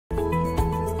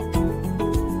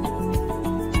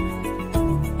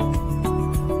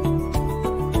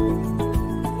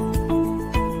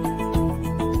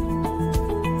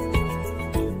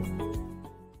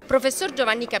Professor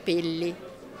Giovanni Capelli,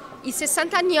 i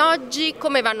 60 anni oggi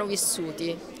come vanno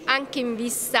vissuti, anche in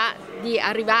vista di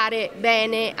arrivare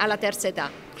bene alla terza età?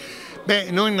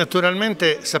 Noi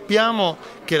naturalmente sappiamo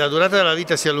che la durata della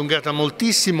vita si è allungata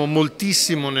moltissimo,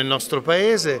 moltissimo nel nostro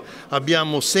paese,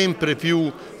 abbiamo sempre più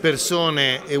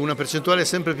persone e una percentuale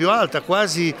sempre più alta,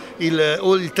 quasi il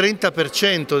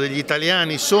 30% degli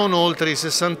italiani sono oltre i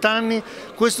 60 anni,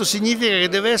 questo significa che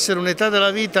deve essere un'età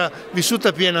della vita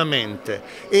vissuta pienamente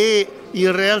e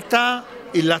in realtà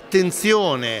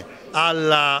l'attenzione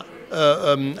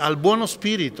al buono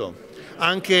spirito,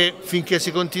 anche finché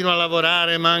si continua a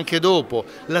lavorare ma anche dopo,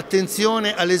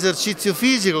 l'attenzione all'esercizio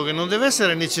fisico che non deve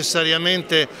essere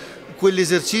necessariamente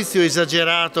quell'esercizio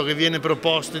esagerato che viene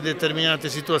proposto in determinate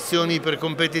situazioni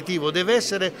ipercompetitivo, deve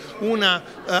essere un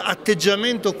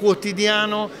atteggiamento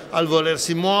quotidiano al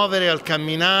volersi muovere, al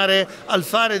camminare, al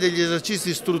fare degli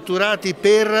esercizi strutturati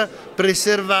per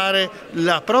preservare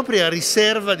la propria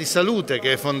riserva di salute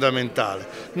che è fondamentale.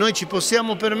 Noi ci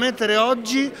possiamo permettere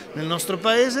oggi nel nostro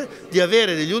paese di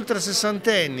avere degli ultra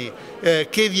sessantenni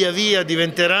che via via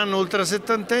diventeranno ultra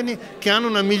settantenni che hanno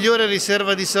una migliore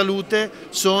riserva di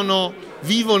salute,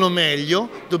 vivono meglio,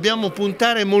 dobbiamo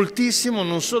puntare moltissimo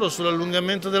non solo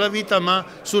sull'allungamento della vita ma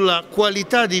sulla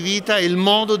qualità di vita e il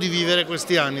modo di vivere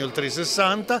questi anni oltre i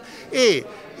 60 e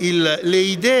le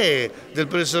idee del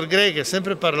professor Gray, che ha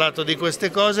sempre parlato di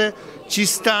queste cose, ci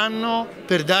stanno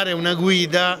per dare una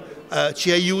guida,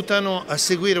 ci aiutano a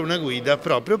seguire una guida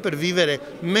proprio per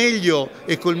vivere meglio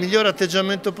e col miglior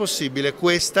atteggiamento possibile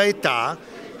questa età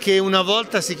che una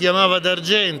volta si chiamava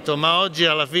d'argento ma oggi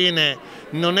alla fine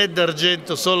non è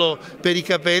d'argento solo per i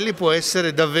capelli, può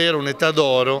essere davvero un'età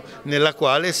d'oro nella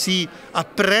quale si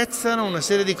apprezzano una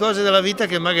serie di cose della vita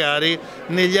che magari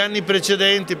negli anni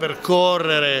precedenti per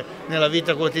correre nella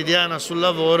vita quotidiana sul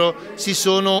lavoro si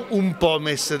sono un po'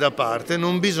 messe da parte,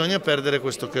 non bisogna perdere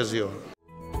questa occasione.